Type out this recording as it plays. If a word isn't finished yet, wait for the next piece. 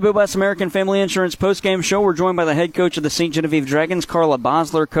West American Family Insurance postgame show. We're joined by the head coach of the St. Genevieve Dragons, Carla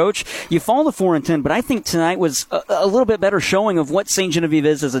Basler. Coach, you fall to 4-10, but I think tonight was a little bit better showing of what St. Genevieve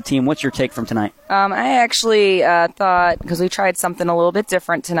is as a team. What's your take from tonight? I actually thought, because we tried something a little bit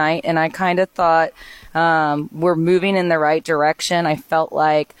different tonight, and I kind of thought we're moving in the right direction. I felt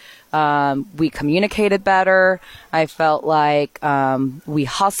like we communicated better. I felt like we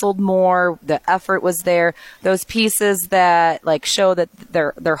hustled more. The effort was there. Those pieces that show that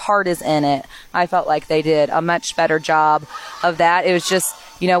their heart is in it, I felt like they did a much better job of that. It was just,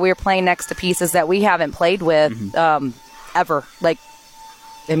 we were playing next to pieces that we haven't played with ever.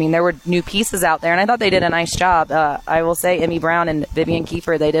 There were new pieces out there, and I thought they did a nice job. I will say Emmy Brown and Vivian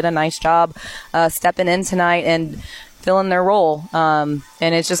Kiefer, they did a nice job stepping in tonight and filling their role. And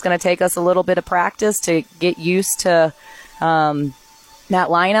it's just going to take us a little bit of practice to get used to that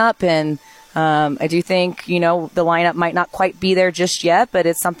lineup. And I do think, the lineup might not quite be there just yet, but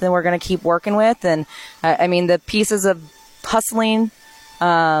it's something we're going to keep working with. And the pieces of hustling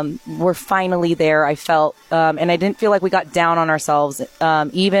were finally there, I felt. And I didn't feel like we got down on ourselves,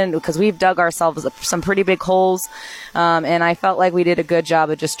 even because we've dug ourselves some pretty big holes. And I felt like we did a good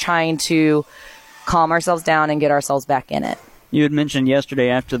job of just trying to calm ourselves down and get ourselves back in it. You had mentioned yesterday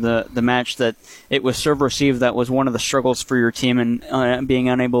after the match that it was serve-receive that was one of the struggles for your team, and being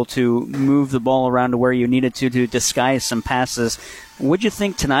unable to move the ball around to where you needed to disguise some passes. What'd you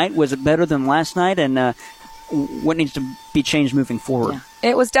think tonight? Was it better than last night? And what needs to be changed moving forward? Yeah.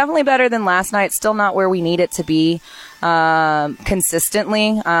 It was definitely better than last night. Still not where we need it to be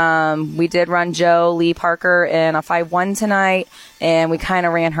consistently. We did run Joe Lee Parker in a 5-1 tonight, and we kind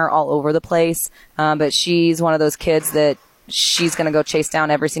of ran her all over the place. But she's one of those kids that she's going to go chase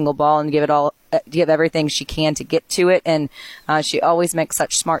down every single ball and give everything she can to get to it. And she always makes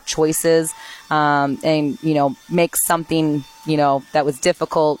such smart choices, and makes something that was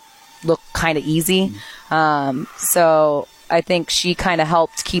difficult look kind of easy. So I think she kind of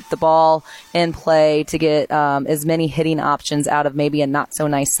helped keep the ball in play to get as many hitting options out of maybe a not so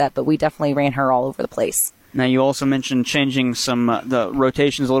nice set, but we definitely ran her all over the place. Now, you also mentioned changing the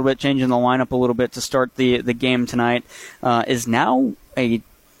rotations a little bit, changing the lineup a little bit to start the game tonight. Is now a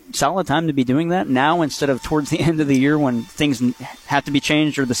solid time to be doing that now instead of towards the end of the year when things have to be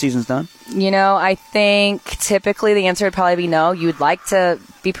changed or the season's done? I think typically the answer would probably be no. You'd like to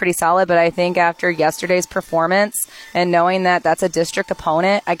be pretty solid, but I think after yesterday's performance and knowing that that's a district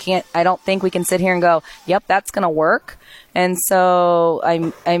opponent, I don't think we can sit here and go, yep, that's going to work. And so,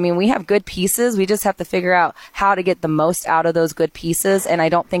 we have good pieces. We just have to figure out how to get the most out of those good pieces. And I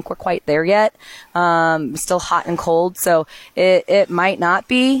don't think we're quite there yet. Still hot and cold. So it might not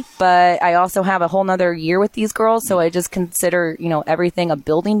be, but I also have a whole nother year with these girls. So I just consider, everything a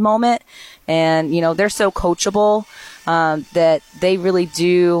building moment. And, they're so coachable, that they really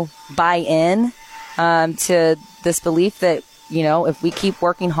do buy in, to this belief that, if we keep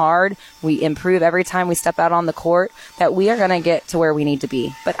working hard, we improve every time we step out on the court, that we are going to get to where we need to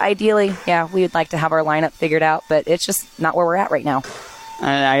be. But ideally, we would like to have our lineup figured out, but it's just not where we're at right now.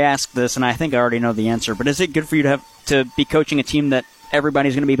 I asked this, and I think I already know the answer, but is it good for you to be coaching a team that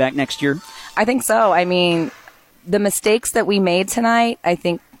everybody's going to be back next year? I think so. The mistakes that we made tonight, I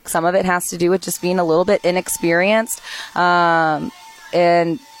think some of it has to do with just being a little bit inexperienced,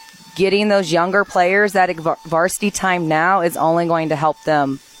 and getting those younger players that varsity time now is only going to help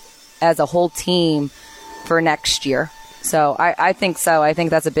them as a whole team for next year. So I think so. I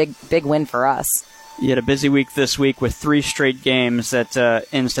think that's a big win for us. You had a busy week this week with 3 straight games that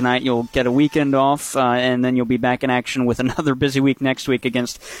ends tonight. You'll get a weekend off, and then you'll be back in action with another busy week next week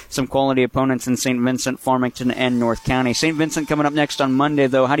against some quality opponents in St. Vincent, Farmington, and North County. St. Vincent coming up next on Monday,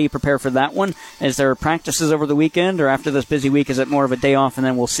 though. How do you prepare for that one? Is there practices over the weekend, or after this busy week, is it more of a day off, and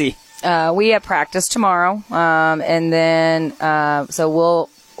then we'll see? We have practice tomorrow, and then so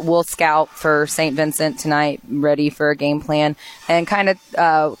we'll scout for St. Vincent tonight, ready for a game plan, and kind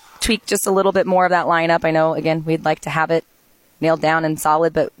of tweak just a little bit more of that lineup. I know, again, we'd like to have it nailed down and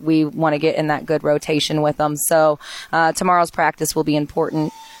solid, but we want to get in that good rotation with them. So tomorrow's practice will be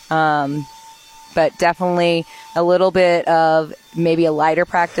important, but definitely a little bit of maybe a lighter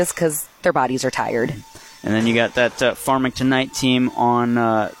practice because their bodies are tired. And then you got that Farmington night team on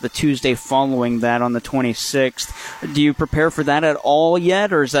the Tuesday following that on the 26th. Do you prepare for that at all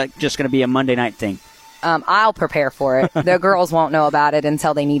yet, or is that just going to be a Monday night thing? I'll prepare for it. The girls won't know about it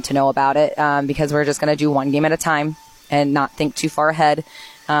until they need to know about it, because we're just going to do one game at a time and not think too far ahead.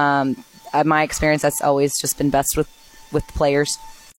 My experience, that's always just been best with the players.